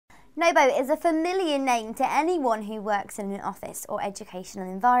NOBO is a familiar name to anyone who works in an office or educational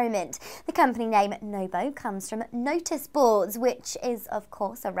environment. The company name NOBO comes from notice boards, which is of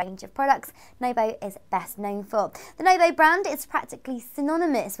course a range of products NOBO is best known for. The NOBO brand is practically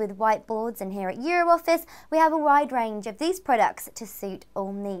synonymous with whiteboards, and here at EuroOffice we have a wide range of these products to suit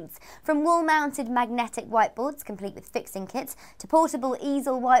all needs. From wall-mounted magnetic whiteboards complete with fixing kits to portable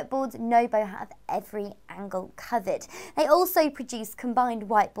easel whiteboards, NOBO have every angle covered. They also produce combined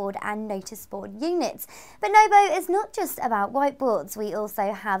whiteboard and notice board units. But NOBO is not just about whiteboards. We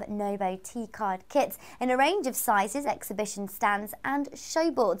also have NOBO T-card kits in a range of sizes, exhibition stands and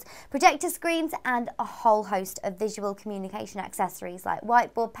show boards, projector screens and a whole host of visual communication accessories like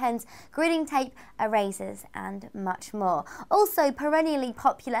whiteboard pens, gridding tape, erasers and much more. Also perennially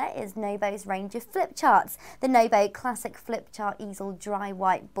popular is NOBO's range of flip charts. The NOBO Classic Flip Chart Easel Dry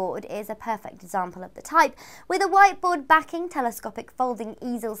Whiteboard is a perfect example of the type, with a whiteboard backing, telescopic folding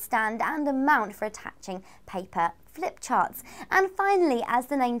easel stand and a mount for attaching paper flip charts. And finally, as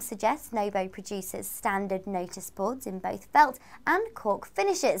the name suggests, NOBO produces standard notice boards in both felt and cork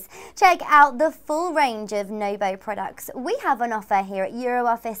finishes. Check out the full range of NOBO products we have on offer here at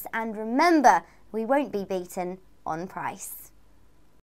EuroOffice, and remember, we won't be beaten on price.